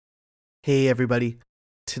Hey everybody.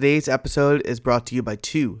 Today's episode is brought to you by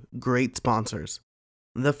two great sponsors.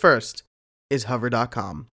 The first is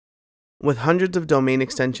Hover.com. With hundreds of domain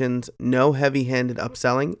extensions, no heavy-handed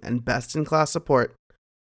upselling, and best-in-class support,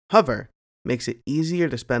 Hover makes it easier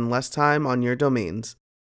to spend less time on your domains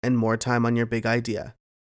and more time on your big idea.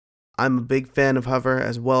 I'm a big fan of Hover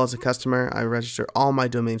as well as a customer. I register all my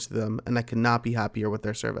domains to them and I could not be happier with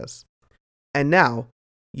their service. And now,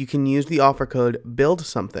 you can use the offer code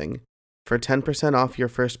BUILDSOMETHING for 10% off your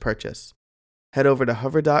first purchase. Head over to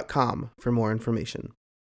hover.com for more information.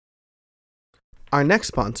 Our next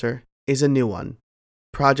sponsor is a new one,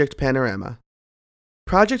 Project Panorama.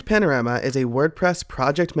 Project Panorama is a WordPress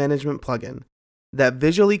project management plugin that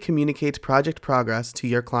visually communicates project progress to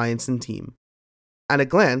your clients and team. At a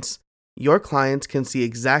glance, your clients can see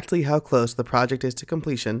exactly how close the project is to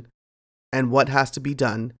completion and what has to be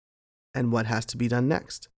done and what has to be done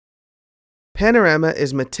next. Panorama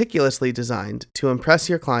is meticulously designed to impress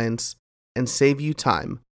your clients and save you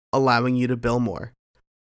time, allowing you to bill more.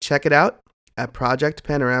 Check it out at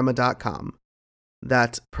projectpanorama.com.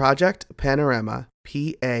 That's Project Panorama,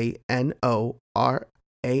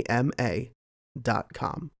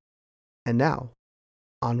 PANORAMA.com. And now,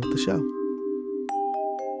 on with the show.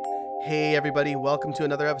 Hey everybody, welcome to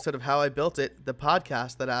another episode of How I Built It, the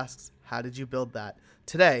podcast that asks, how did you build that?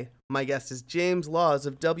 Today, my guest is James Laws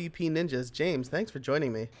of WP Ninjas. James, thanks for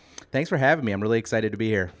joining me. Thanks for having me. I'm really excited to be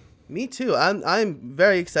here. Me too. I'm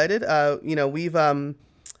very excited.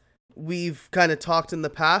 We've kind of talked in the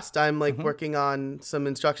past. I'm working on some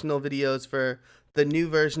instructional videos for the new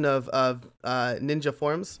version of Ninja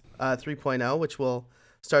Forms 3.0, which we'll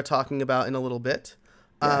start talking about in a little bit.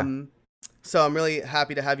 Yeah. So I'm really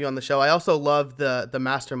happy to have you on the show. I also love the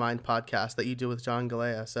Mastermind podcast that you do with John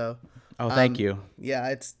Galea. So, thank you. Yeah,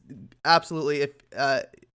 it's absolutely. If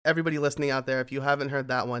everybody listening out there, if you haven't heard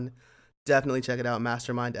that one, definitely check it out.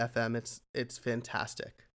 Mastermind FM. It's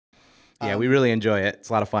fantastic. Yeah, we really enjoy it. It's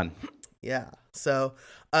a lot of fun. Yeah. So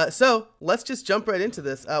let's just jump right into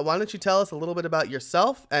this. Why don't you tell us a little bit about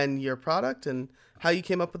yourself and your product and how you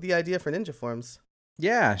came up with the idea for Ninja Forms?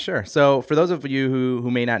 Yeah, sure. So for those of you who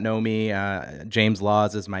may not know me, James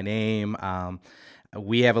Laws is my name.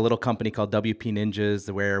 We have a little company called WP Ninjas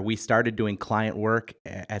where we started doing client work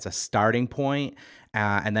as a starting point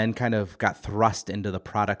and then kind of got thrust into the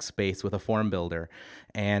product space with a form builder.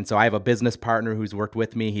 And so I have a business partner who's worked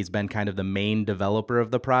with me. He's been kind of the main developer of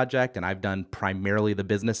the project, and I've done primarily the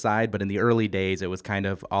business side. But in the early days, it was kind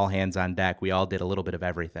of all hands on deck. We all did a little bit of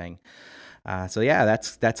everything. So yeah,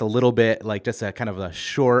 that's a little bit like just a kind of a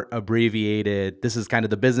short, abbreviated, this is kind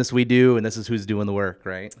of the business we do, and this is who's doing the work,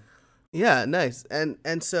 right? Yeah, nice. And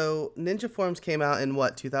so Ninja Forms came out in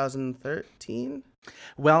what, 2013?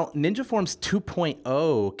 Well, Ninja Forms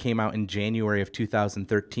 2.0 came out in January of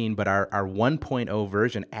 2013, but our 1.0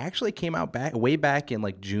 version actually came out way back in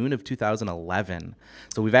like June of 2011.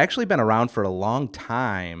 So we've actually been around for a long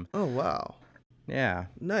time. Oh, wow. Yeah.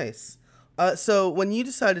 Nice. So when you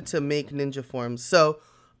decided to make Ninja Forms, so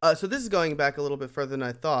this is going back a little bit further than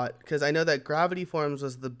I thought, because I know that Gravity Forms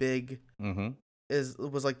was the big,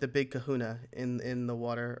 was like the big kahuna in the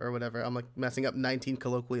water or whatever. I'm like messing up 19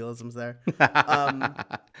 colloquialisms there.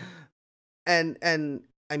 And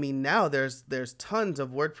I mean, now there's tons of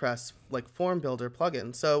WordPress like form builder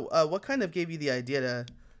plugins. So what kind of gave you the idea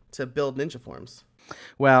to build Ninja Forms?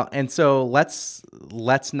 Well, and so let's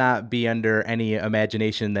not be under any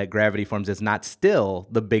imagination that Gravity Forms is not still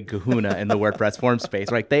the big kahuna in the WordPress form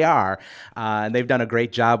space, right? They are, and they've done a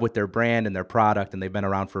great job with their brand and their product, and they've been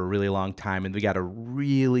around for a really long time, and we got a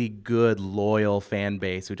really good, loyal fan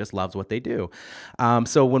base who just loves what they do.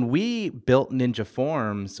 So when we built Ninja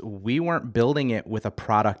Forms, we weren't building it with a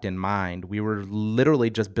product in mind. We were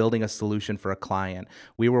literally just building a solution for a client.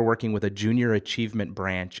 We were working with a junior achievement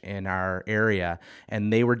branch in our area,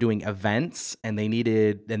 and they were doing events, and they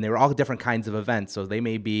were all different kinds of events. So they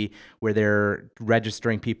may be where they're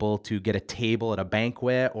registering people to get a table at a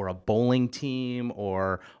banquet or a bowling team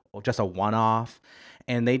or just a one-off.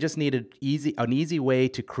 And they just needed an easy way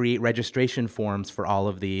to create registration forms for all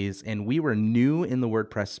of these. And we were new in the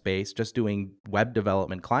WordPress space, just doing web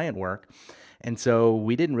development client work. And so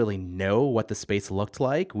we didn't really know what the space looked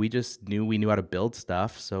like. We just knew we knew how to build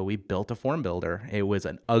stuff. So we built a form builder. It was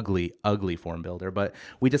an ugly, ugly form builder, but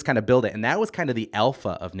we just kind of built it. And that was kind of the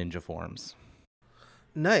alpha of Ninja Forms.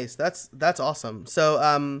 Nice. That's awesome. So,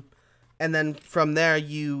 and then from there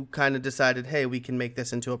you kind of decided, hey, we can make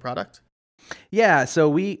this into a product. Yeah, so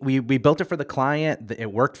we built it for the client.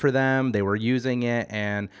 It worked for them. They were using it,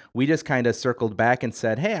 and we just kind of circled back and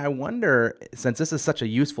said, "Hey, I wonder, since this is such a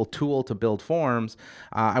useful tool to build forms,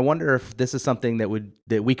 I wonder if this is something that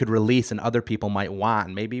we could release and other people might want.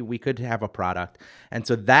 And maybe we could have a product." And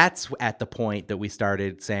so that's at the point that we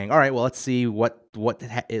started saying, "All right, well, let's see what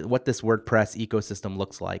this WordPress ecosystem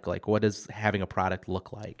looks like. Like, what does having a product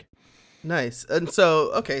look like?" Nice. And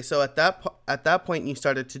so, okay, so at that point, you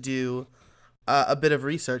started to do a bit of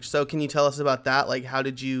research. So, can you tell us about that? Like, how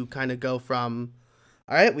did you kind of go from,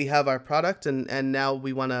 all right, we have our product, and now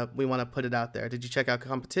we wanna put it out there. Did you check out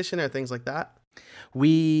competition or things like that?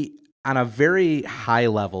 We on a very high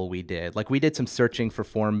level we did some searching for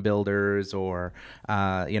form builders or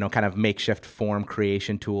kind of makeshift form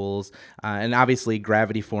creation tools, and obviously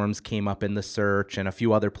Gravity Forms came up in the search and a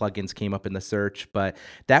few other plugins came up in the search, but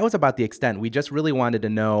that was about the extent. We just really wanted to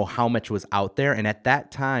know how much was out there, and at that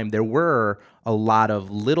time there were a lot of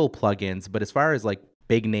little plugins, but as far as like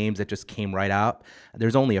big names that just came right out,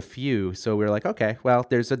 there's only a few. So we were like, okay, well,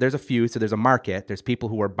 there's a few, so there's a market. There's people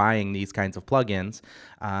who are buying these kinds of plugins,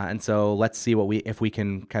 and so let's see if we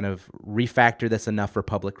can kind of refactor this enough for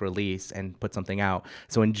public release and put something out.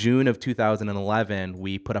 So in June of 2011,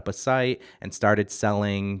 we put up a site and started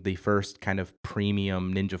selling the first kind of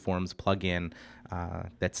premium Ninja Forms plugin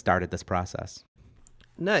that started this process.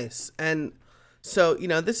 Nice. And so,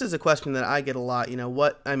 this is a question that I get a lot.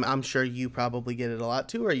 I'm sure you probably get it a lot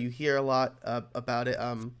too, or you hear a lot about it.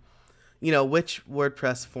 Which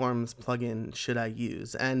WordPress forms plugin should I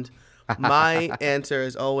use? And my answer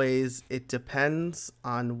is always, it depends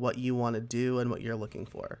on what you want to do and what you're looking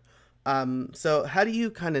for. So how do you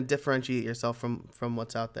kind of differentiate yourself from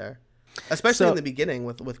what's out there, especially in the beginning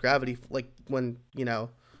with Gravity, like when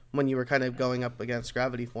you were kind of going up against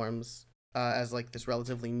Gravity Forms as like this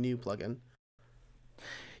relatively new plugin?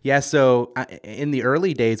 Yeah, so in the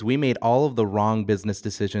early days, we made all of the wrong business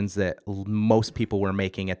decisions that most people were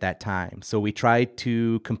making at that time. So we tried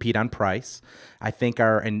to compete on price. I think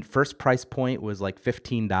our first price point was like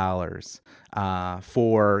 $15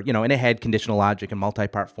 and it had conditional logic and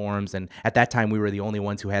multi-part forms. And at that time, we were the only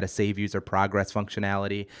ones who had a save user progress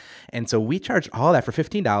functionality. And so we charged all that for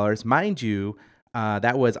 $15. Mind you,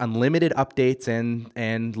 that was unlimited updates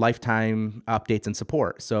and lifetime updates and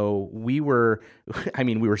support. So we were,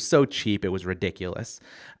 we were so cheap, it was ridiculous.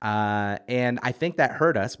 And I think that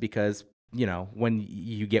hurt us because, when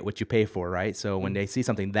you get what you pay for, right? So when they see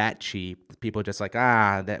something that cheap, people are just like,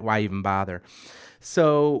 why even bother?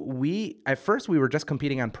 So at first we were just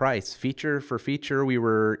competing on price, feature for feature.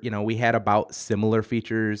 We had about similar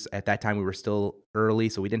features at that time. We were still early,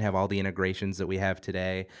 so we didn't have all the integrations that we have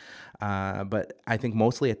today. But I think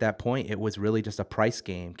mostly at that point, it was really just a price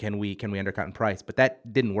game. Can we undercut in price? But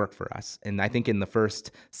that didn't work for us. And I think in the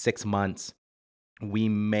first 6 months, we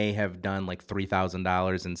may have done like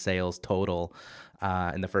 $3,000 in sales total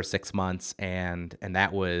in the first 6 months, and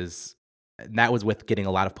that was with getting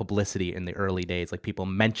a lot of publicity in the early days, like people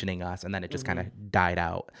mentioning us, and then it just kind of died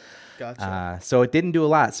out. Gotcha. So it didn't do a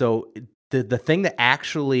lot. So the thing that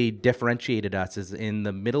actually differentiated us is in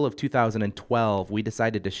the middle of 2012, we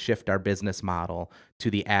decided to shift our business model to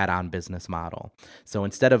the add-on business model. So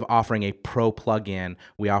instead of offering a pro plugin,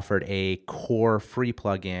 we offered a core free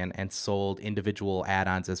plugin and sold individual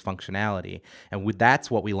add-ons as functionality. And that's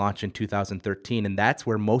what we launched in 2013, and that's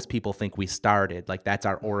where most people think we started. Like that's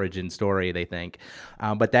our origin story, they think.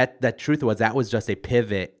 But that truth was that was just a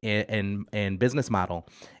pivot in business model.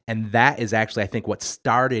 And that is actually, I think, what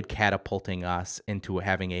started catapulting us into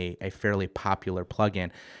having a fairly popular plugin.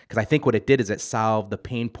 Because I think what it did is it solved the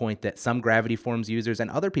pain point that some Gravity Forms users and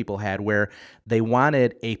other people had, where they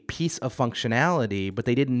wanted a piece of functionality, but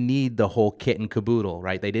they didn't need the whole kit and caboodle,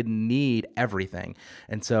 right? They didn't need everything.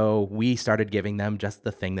 And so we started giving them just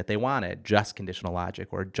the thing that they wanted, just conditional logic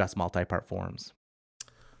or just multi-part forms.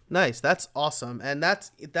 Nice. That's awesome. And that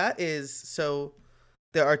is so.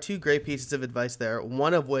 There are two great pieces of advice there.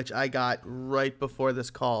 One of which I got right before this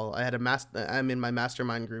call. I'm in my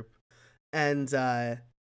mastermind group, and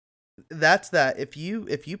that's that. If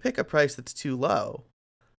you pick a price that's too low,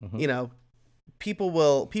 Mm-hmm. People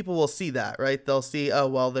will see that, right? They'll see, oh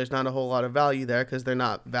well, there's not a whole lot of value there because they're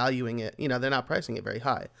not valuing it. They're not pricing it very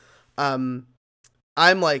high. I'm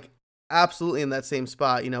like absolutely in that same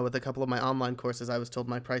spot. With a couple of my online courses, I was told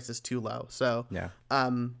my price is too low. So Yeah.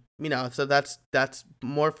 So that's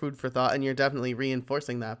more food for thought, and you're definitely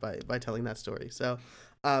reinforcing that by telling that story. So,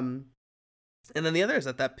 and then the other is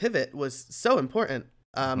that pivot was so important,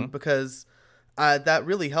 because that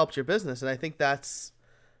really helped your business, and I think that's,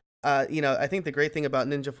 I think the great thing about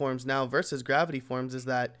Ninja Forms now versus Gravity Forms is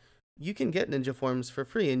that you can get Ninja Forms for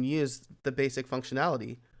free and use the basic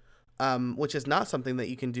functionality, which is not something that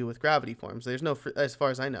you can do with Gravity Forms. There's no, as far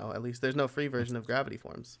as I know, at least, there's no free version of Gravity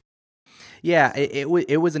Forms. Yeah,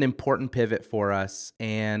 it was an important pivot for us,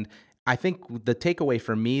 and I think the takeaway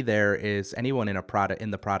for me there is anyone in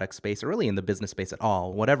the product space, or really in the business space at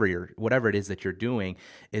all, whatever it is that you're doing,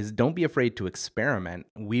 is don't be afraid to experiment.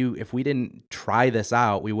 If we didn't try this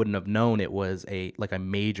out, we wouldn't have known it was a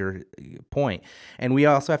major point. And we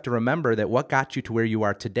also have to remember that what got you to where you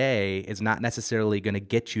are today is not necessarily going to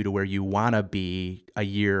get you to where you want to be a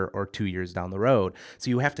year or 2 years down the road. So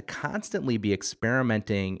you have to constantly be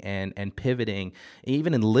experimenting and pivoting,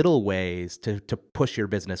 even in little ways, to push your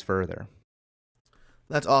business further.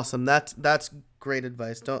 That's awesome. That's great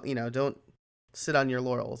advice. Don't sit on your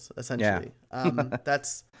laurels, essentially. Yeah.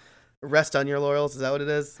 That's rest on your laurels. Is that what it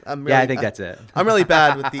is? I think that's it. I'm really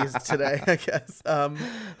bad with these today, I guess.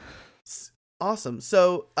 Awesome.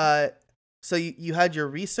 So, you had your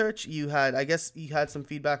research. I guess you had some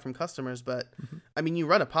feedback from customers, but I mean, you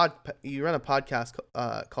run a podcast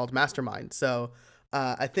called Mastermind. So,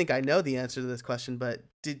 I think I know the answer to this question, but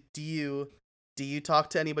do you talk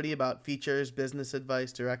to anybody about features, business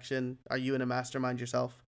advice, direction? Are you in a mastermind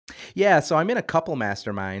yourself? Yeah, so I'm in a couple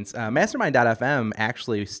masterminds. Mastermind.fm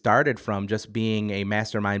actually started from just being a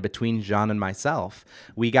mastermind between Jean and myself.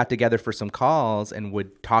 We got together for some calls and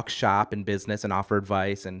would talk shop and business and offer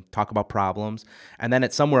advice and talk about problems. And then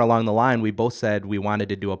somewhere along the line, we both said we wanted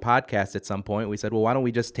to do a podcast at some point. We said, well, why don't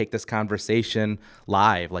we just take this conversation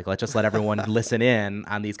live? Let's just let everyone listen in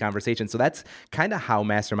on these conversations. So that's kind of how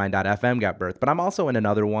Mastermind.fm got birthed. But I'm also in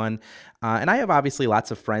another one. And I have obviously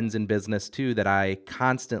lots of friends in business too that I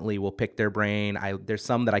constantly will pick their brain. There's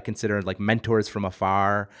some that I consider like mentors from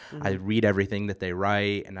afar. Mm-hmm. I read everything that they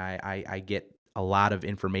write, and I get a lot of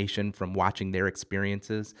information from watching their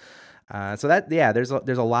experiences. There's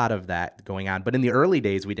a lot of that going on. But in the early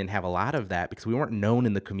days, we didn't have a lot of that because we weren't known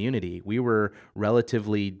in the community. We were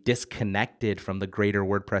relatively disconnected from the greater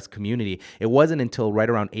WordPress community. It wasn't until right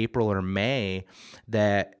around April or May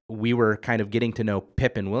that we were kind of getting to know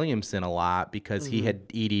Pippin Williamson a lot because he had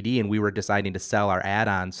EDD and we were deciding to sell our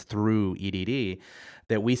add-ons through EDD,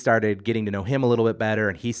 that we started getting to know him a little bit better,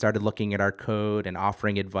 and he started looking at our code and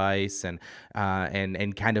offering advice, and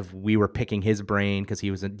kind of we were picking his brain because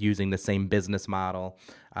he was using the same business model,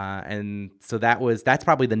 and so that's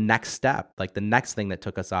probably the next step, like the next thing that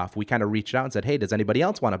took us off. We kind of reached out and said, hey, does anybody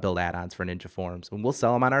else want to build add-ons for Ninja Forms, and we'll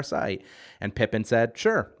sell them on our site? And Pippin said,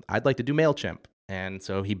 sure, I'd like to do MailChimp. And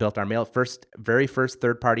so he built our very first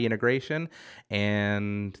third-party integration,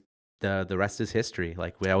 and the rest is history.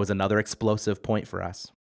 That was another explosive point for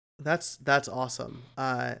us. That's awesome.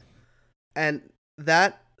 And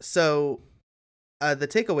that, so the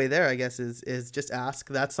takeaway there, I guess, is just ask.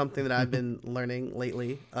 That's something that I've been learning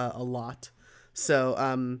lately a lot.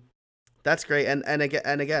 So that's great. And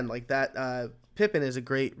again, like that, Pippin is a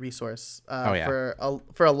great resource for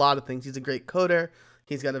a lot of things. He's a great coder.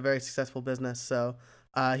 He's got a very successful business. So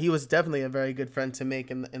he was definitely a very good friend to make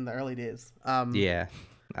in the early days. Yeah.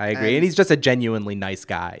 I agree, and he's just a genuinely nice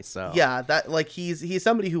guy. So yeah, that he's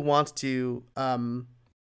somebody who wants to,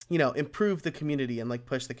 improve the community and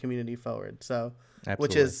push the community forward. So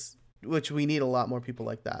absolutely. which we need a lot more people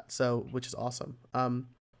like that. So which is awesome.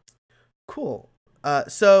 Cool.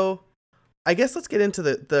 So I guess let's get into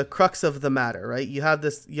the crux of the matter, right? You have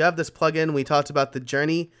this plugin. We talked about the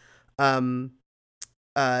journey, till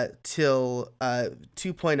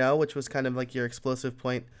 2.0, which was kind of like your explosive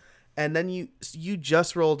point. And then you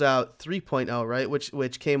just rolled out 3.0, right?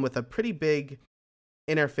 Which came with a pretty big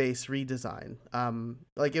interface redesign.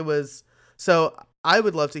 So I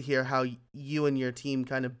would love to hear how you and your team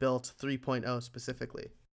kind of built 3.0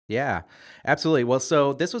 specifically. Yeah, absolutely. Well,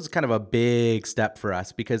 so this was kind of a big step for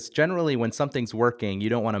us because generally when something's working, you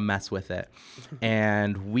don't want to mess with it.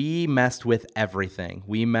 And we messed with everything.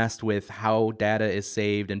 We messed with how data is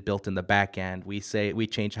saved and built in the back end. We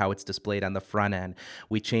changed how it's displayed on the front end.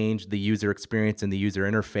 We changed the user experience and the user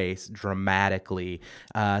interface dramatically.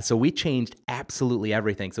 So we changed absolutely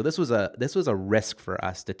everything. So this was a risk for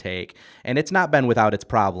us to take. And it's not been without its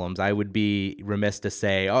problems. I would be remiss to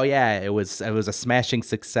say, oh yeah, it was a smashing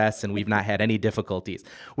success and we've not had any difficulties.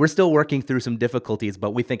 We're still working through some difficulties,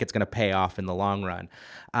 but we think it's going to pay off in the long run.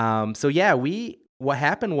 What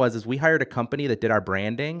happened was we hired a company that did our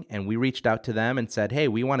branding, and we reached out to them and said, hey,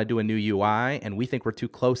 we want to do a new UI, and we think we're too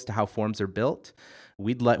close to how forms are built.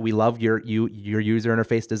 We love your user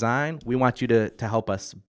interface design. We want you to help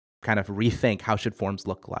us kind of rethink how should forms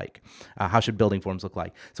look like, how should building forms look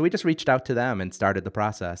like. So we just reached out to them and started the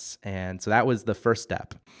process, and so that was the first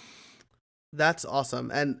step. That's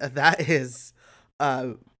awesome. And that is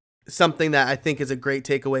something that I think is a great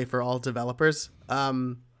takeaway for all developers.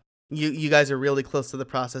 You guys are really close to the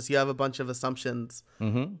process. You have a bunch of assumptions.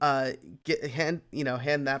 Mm-hmm.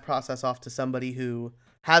 Hand that process off to somebody who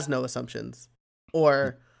has no assumptions,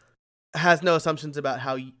 or has no assumptions about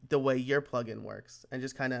how the way your plugin works, and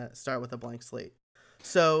just kind of start with a blank slate.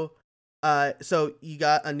 So, so you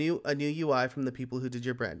got a new UI from the people who did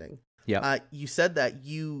your branding. Yeah. You said that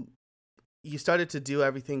you started to do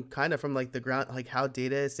everything kind of from like the ground, like how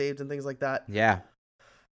data is saved and things like that. Yeah.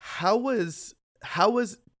 How was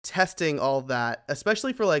testing all that,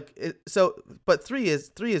 especially for but 3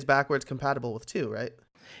 is backwards compatible with 2, right?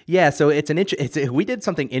 Yeah, so we did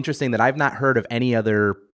something interesting that I've not heard of any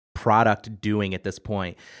other product doing at this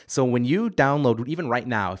point. So when you download, even right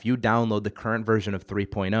now, if you download the current version of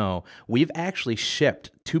 3.0, we've actually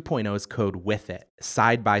shipped 2.0's code with it,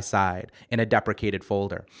 side by side, in a deprecated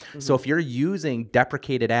folder. Mm-hmm. So if you're using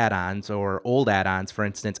deprecated add-ons or old add-ons, for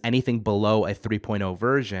instance, anything below a 3.0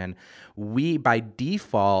 version, we by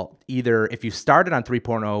default, either if you started on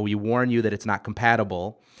 3.0, we warn you that it's not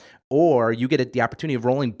compatible, or you get the opportunity of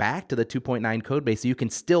rolling back to the 2.9 code base, so you can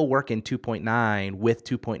still work in 2.9 with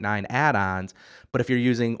 2.9 add-ons. But if you're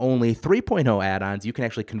using only 3.0 add-ons, you can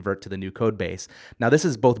actually convert to the new code base. Now, this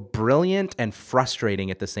is both brilliant and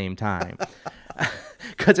frustrating at the same time.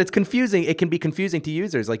 Because it's confusing. It can be confusing to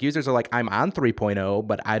users. Like, users are like, I'm on 3.0,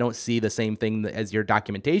 but I don't see the same thing as your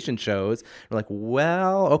documentation shows. We're like,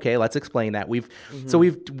 well, okay, let's explain that. We've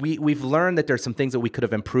learned that there's some things that we could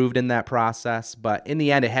have improved in that process, but in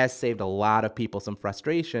the end, it has saved a lot of people some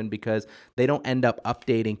frustration because they don't end up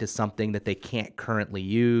updating to something that they can't currently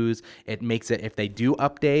use. It makes it, if they do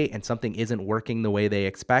update and something isn't working the way they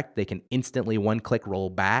expect, they can instantly one-click roll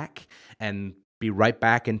back and be right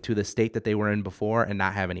back into the state that they were in before and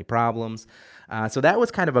not have any problems. So that was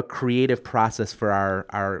kind of a creative process for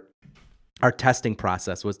our testing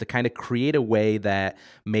process, was to kind of create a way that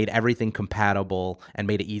made everything compatible and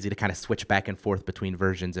made it easy to kind of switch back and forth between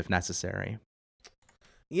versions if necessary.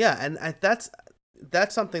 Yeah, and that's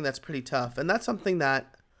something that's pretty tough, and that's something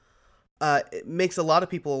that it makes a lot of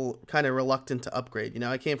people kind of reluctant to upgrade. You know,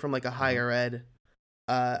 I came from like a higher ed.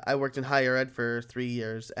 I worked in higher ed for 3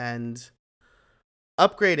 years, and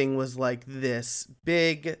upgrading was like this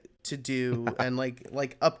big to do, and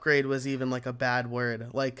like upgrade was even like a bad word,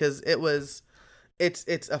 like, because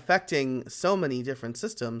it's affecting so many different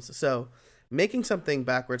systems. So making something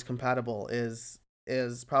backwards compatible is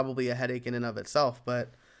probably a headache in and of itself,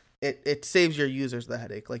 but it saves your users the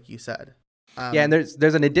headache, like you said. Yeah, and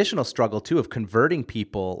there's an additional struggle too of converting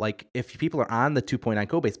people. Like, if people are on the 2.9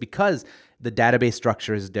 code base, because the database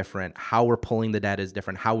structure is different, how we're pulling the data is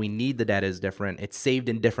different, how we need the data is different, it's saved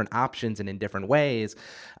in different options and in different ways.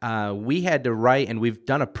 We had to write, and we've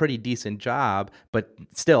done a pretty decent job, but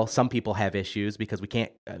still some people have issues because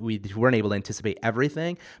we weren't able to anticipate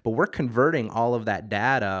everything, but we're converting all of that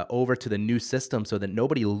data over to the new system so that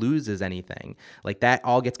nobody loses anything. Like, that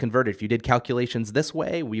all gets converted. If you did calculations this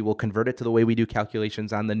way, we will convert it to the way we do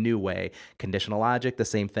calculations on the new way. Conditional logic, the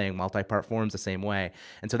same thing. Multi-part forms, the same way.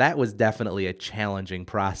 And so that was definitely a challenging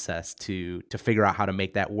process to figure out how to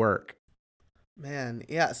make that work. Man,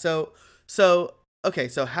 yeah. So okay,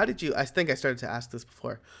 so how did you, I think I started to ask this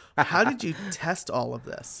before, how did you test all of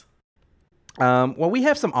this? Well, we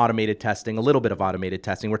have some automated testing, a little bit of automated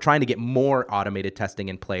testing. We're trying to get more automated testing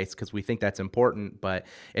in place because we think that's important, but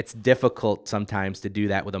it's difficult sometimes to do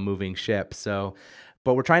that with a moving ship.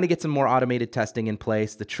 But we're trying to get some more automated testing in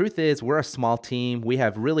place. The truth is, we're a small team. We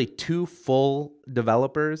have really 2 full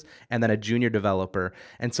developers and then a junior developer.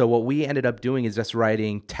 And so what we ended up doing is just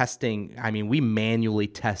writing testing. I mean, we manually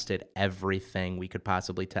tested everything we could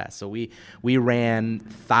possibly test. So we ran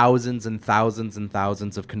thousands and thousands and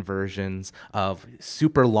thousands of conversions of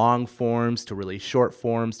super long forms to really short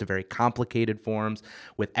forms to very complicated forms,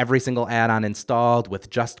 with every single add-on installed, with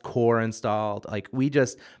just core installed. Like, we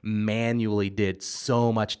just manually did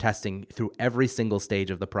so much testing through every single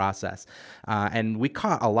stage of the process. And we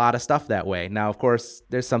caught a lot of stuff that way. Now, of course,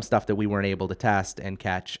 there's some stuff that we weren't able to test and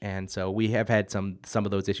catch. And so we have had some of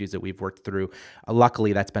those issues that we've worked through.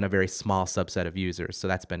 Luckily, that's been a very small subset of users. So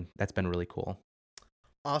that's been really cool.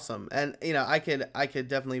 Awesome. And, you know, I could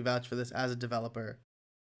definitely vouch for this as a developer.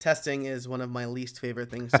 Testing is one of my least favorite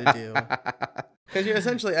things to do. Because you're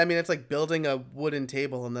essentially, I mean, it's like building a wooden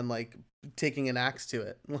table and then like taking an axe to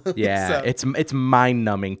it. Yeah, so, it's mind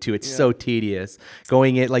numbing too. It's so tedious.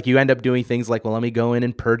 Going in, like, you end up doing things like, well, let me go in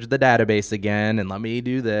and purge the database again, and let me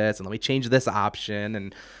do this, and let me change this option,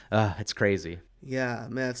 and it's crazy. Yeah,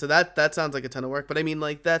 man. So that sounds like a ton of work. But I mean,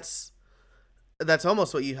 like, that's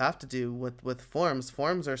almost what you have to do with forms.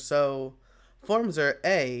 Forms are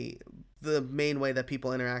the main way that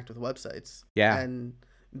people interact with websites. Yeah. And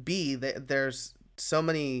B, there's so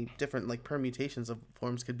many different like permutations of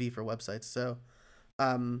forms could be for websites. So,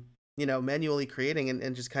 manually creating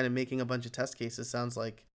and just kind of making a bunch of test cases sounds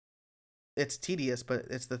like it's tedious, but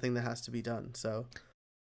it's the thing that has to be done. So.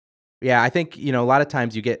 Yeah, I think, a lot of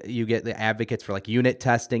times you get the advocates for like unit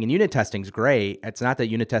testing, and unit testing is great. It's not that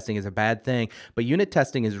unit testing is a bad thing, but unit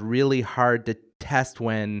testing is really hard to test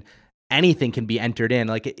when anything can be entered in.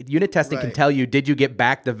 Like unit testing can tell you, did you get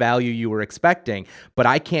back the value you were expecting? But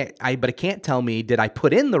it can't tell me, did I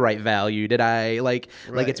put in the right value? Did I like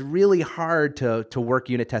it's really hard to work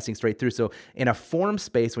unit testing straight through. So in a form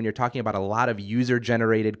space, when you're talking about a lot of user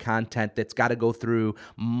generated content that's got to go through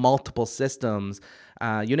multiple systems,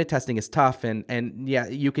 unit testing is tough, and yeah,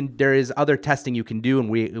 there is other testing you can do, and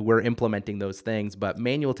we're implementing those things. But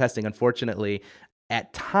manual testing, unfortunately,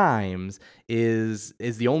 at times is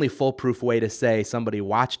the only foolproof way to say somebody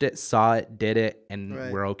watched it, saw it, did it, and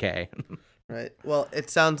we're okay. Right. Well, it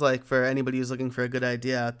sounds like for anybody who's looking for a good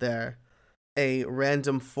idea out there, a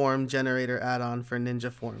random form generator add-on for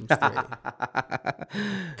Ninja Forms 3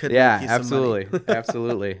 could make you some money.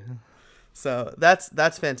 Absolutely. So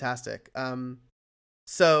that's fantastic.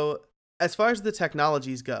 So as far as the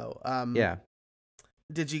technologies go,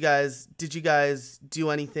 did you guys do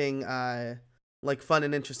anything like fun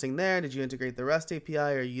and interesting there? Did you integrate the REST API?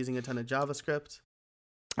 Or are you using a ton of JavaScript?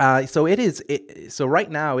 So right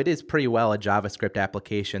now it is pretty well a JavaScript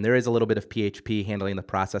application. There is a little bit of PHP handling the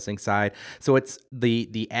processing side. So it's the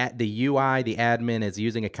UI, the admin is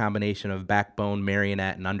using a combination of Backbone,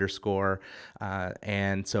 Marionette, and Underscore.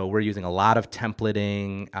 And so we're using a lot of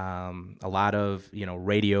templating, a lot of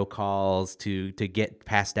radio calls to get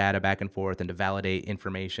past data back and forth and to validate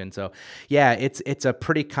information. So yeah, it's a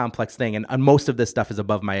pretty complex thing, and most of this stuff is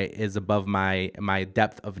above my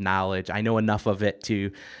depth of knowledge. I know enough of it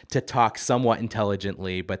to talk somewhat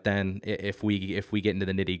intelligently, but then if we get into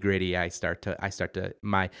the nitty gritty, I start to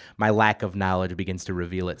my lack of knowledge begins to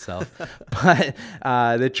reveal itself. But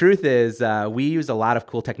the truth is, we use a lot of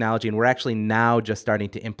cool technology, and we're actually now just starting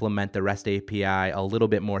to implement the REST API a little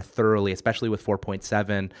bit more thoroughly, especially with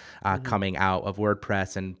 4.7 coming out of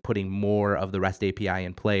WordPress and putting more of the REST API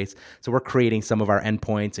in place. So we're creating some of our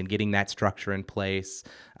endpoints and getting that structure in place.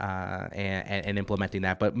 And implementing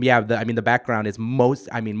that. But yeah, the background is most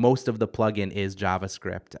of the plugin is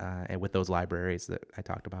JavaScript, and with those libraries that I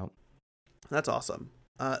talked about. That's awesome.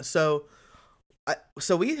 So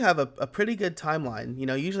we have a pretty good timeline.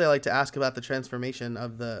 Usually I like to ask about the transformation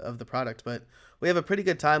of the product, but we have a pretty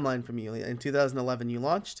good timeline from you. In 2011, you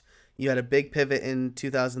launched. You had a big pivot in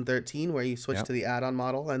 2013 where you switched to the add-on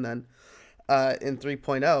model, and then in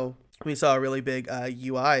 3.0. We saw a really big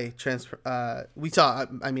UI transfer. We saw,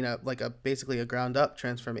 basically a ground up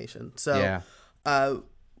transformation. So,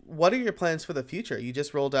 what are your plans for the future? You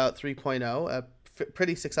just rolled out 3.0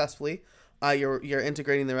 pretty successfully. You're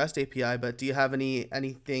integrating the REST API, but do you have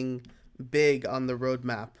anything big on the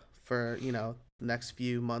roadmap for the next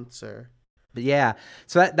few months or? Yeah,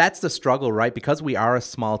 so that's the struggle, right? Because we are a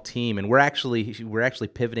small team, and we're actually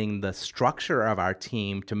pivoting the structure of our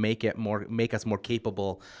team to make us more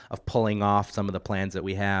capable of pulling off some of the plans that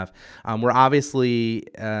we have. We're obviously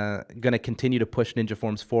going to continue to push Ninja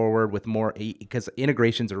Forms forward with more, because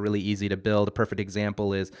integrations are really easy to build. A perfect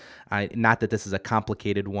example is, not that this is a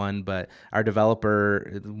complicated one, but our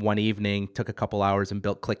developer one evening took a couple hours and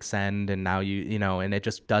built ClickSend, and now and it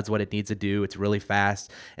just does what it needs to do. It's really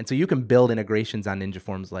fast, and so you can build integrations on Ninja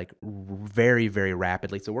Forms like very, very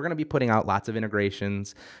rapidly. So we're going to be putting out lots of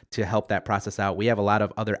integrations to help that process out. We have a lot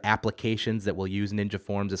of other applications that will use Ninja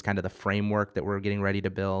Forms as kind of the framework that we're getting ready to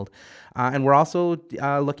build. And we're also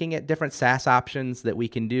looking at different SaaS options that we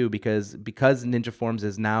can do because Ninja Forms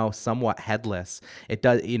is now somewhat headless. It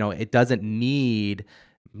doesn't need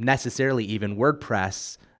necessarily even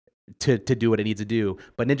WordPress to do what it needs to do.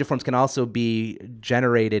 But Ninja Forms can also be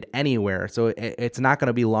generated anywhere. So it's not going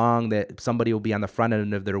to be long that somebody will be on the front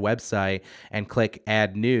end of their website and click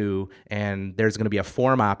add new, and there's going to be a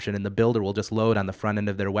form option, and the builder will just load on the front end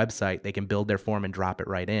of their website. They can build their form and drop it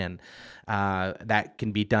right in. That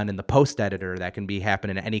can be done in the post editor. That can be happen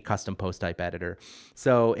in any custom post type editor.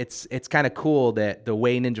 So it's kind of cool that the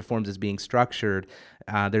way Ninja Forms is being structured,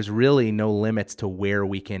 there's really no limits to where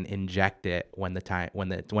we can inject it when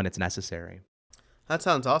it's necessary. That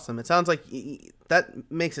sounds awesome. It sounds like that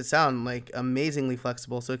makes it sound like amazingly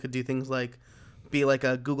flexible. So it could do things like be like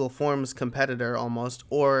a Google Forms competitor almost,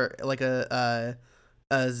 or like a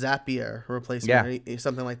Zapier replacement, or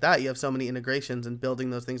something like that. You have so many integrations and building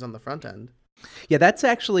those things on the front end. Yeah, that's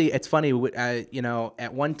actually, it's funny.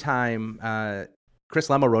 At one time, Chris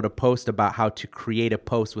Lemo wrote a post about how to create a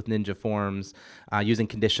post with Ninja Forms using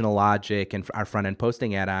conditional logic and our front-end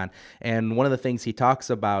posting add-on. And one of the things he talks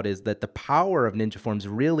about is that the power of Ninja Forms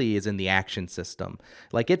really is in the action system.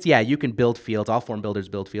 Like you can build fields, all form builders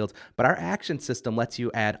build fields, but our action system lets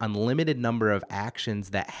you add unlimited number of actions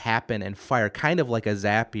that happen and fire, kind of like a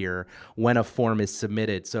Zapier when a form is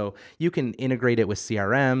submitted. So you can integrate it with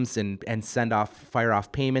CRMs and fire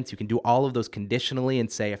off payments. You can do all of those conditionally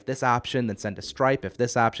and say, if this option, then send to Stripe. If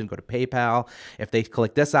this option, go to PayPal. If they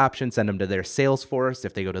click this option, send them to their Salesforce.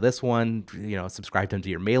 If they go to this one, subscribe them to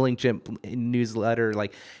your MailingChimp newsletter.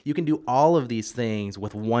 Like, you can do all of these things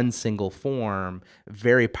with one single form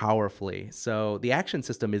very powerfully. So the action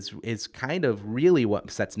system is kind of really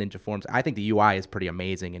what sets Ninja Forms. I think the UI is pretty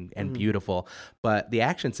amazing and beautiful, but the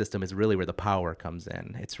action system is really where the power comes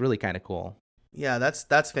in. It's really kind of cool. Yeah,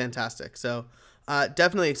 that's fantastic. So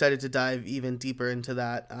definitely excited to dive even deeper into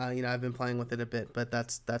that. I've been playing with it a bit, but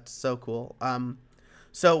that's so cool.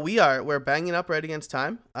 So we're banging up right against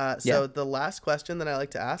time. So the last question that I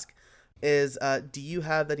like to ask is, do you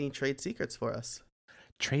have any trade secrets for us?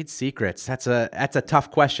 Trade secrets. That's a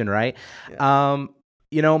tough question, right? Yeah.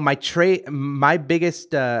 My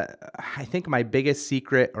biggest, I think my biggest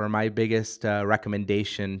secret or my biggest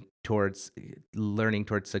recommendation towards leaning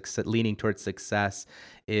towards success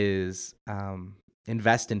is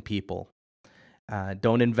invest in people.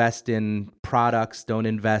 Don't invest in products. Don't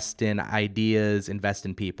invest in ideas. Invest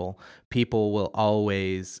in people. People will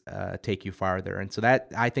always take you farther. And so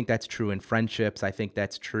I think that's true in friendships. I think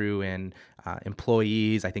that's true in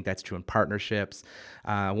employees. I think that's true in partnerships.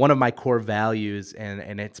 One of my core values,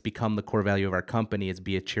 and it's become the core value of our company, is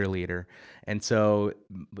be a cheerleader. And so,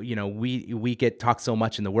 we get talked so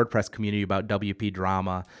much in the WordPress community about WP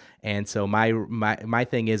drama. And so my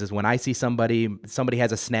thing is when I see somebody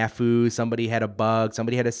has a snafu, somebody had a bug,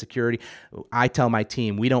 somebody had a security, I tell my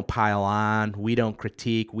team, we don't pile on, we don't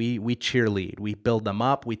critique, we cheerlead. We build them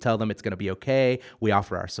up, we tell them it's going to be okay, we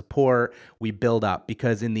offer our support, we build up,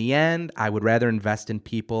 because in the end, I would rather invest in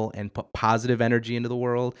people and put positive energy into the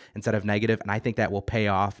world instead of negative, and I think that will pay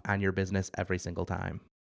off on your business every single time.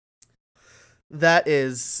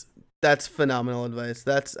 That's phenomenal advice.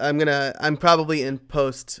 I'm probably in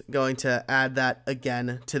post going to add that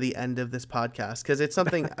again to the end of this podcast, because it's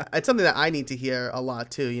something that I need to hear a lot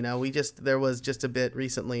too. There was just a bit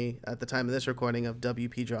recently at the time of this recording of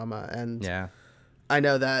WP drama, and yeah, I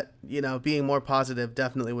know that being more positive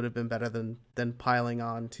definitely would have been better than piling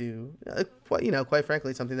on to quite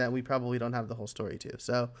frankly something that we probably don't have the whole story to.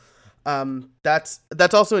 So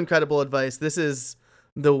that's also incredible advice. This is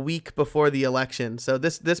the week before the election, so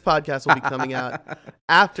this podcast will be coming out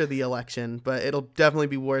after the election, but it'll definitely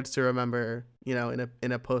be words to remember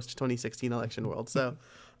in a post 2016 election world. So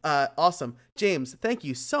awesome. James, thank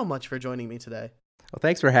you so much for joining me today. Well,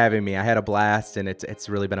 thanks for having me. I had a blast, and it's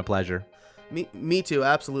really been a pleasure. Me too,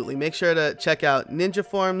 absolutely. Make sure to check out Ninja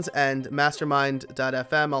Forms and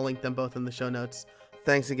mastermind.fm. I'll link them both in the show notes.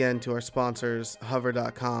 Thanks again to our sponsors,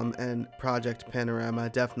 hover.com and Project Panorama.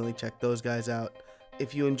 Definitely check those guys out.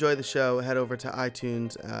 If you enjoy the show, head over to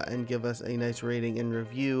iTunes and give us a nice rating and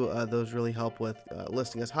review. Those really help with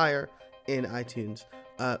listing us higher in iTunes.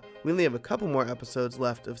 We only have a couple more episodes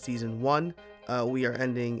left of season 1. We are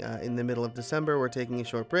ending in the middle of December. We're taking a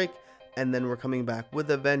short break, and then we're coming back with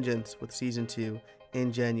a vengeance with season 2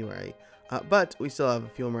 in January. But we still have a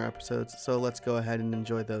few more episodes, so let's go ahead and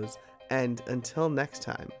enjoy those. And until next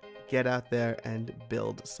time, get out there and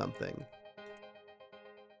build something.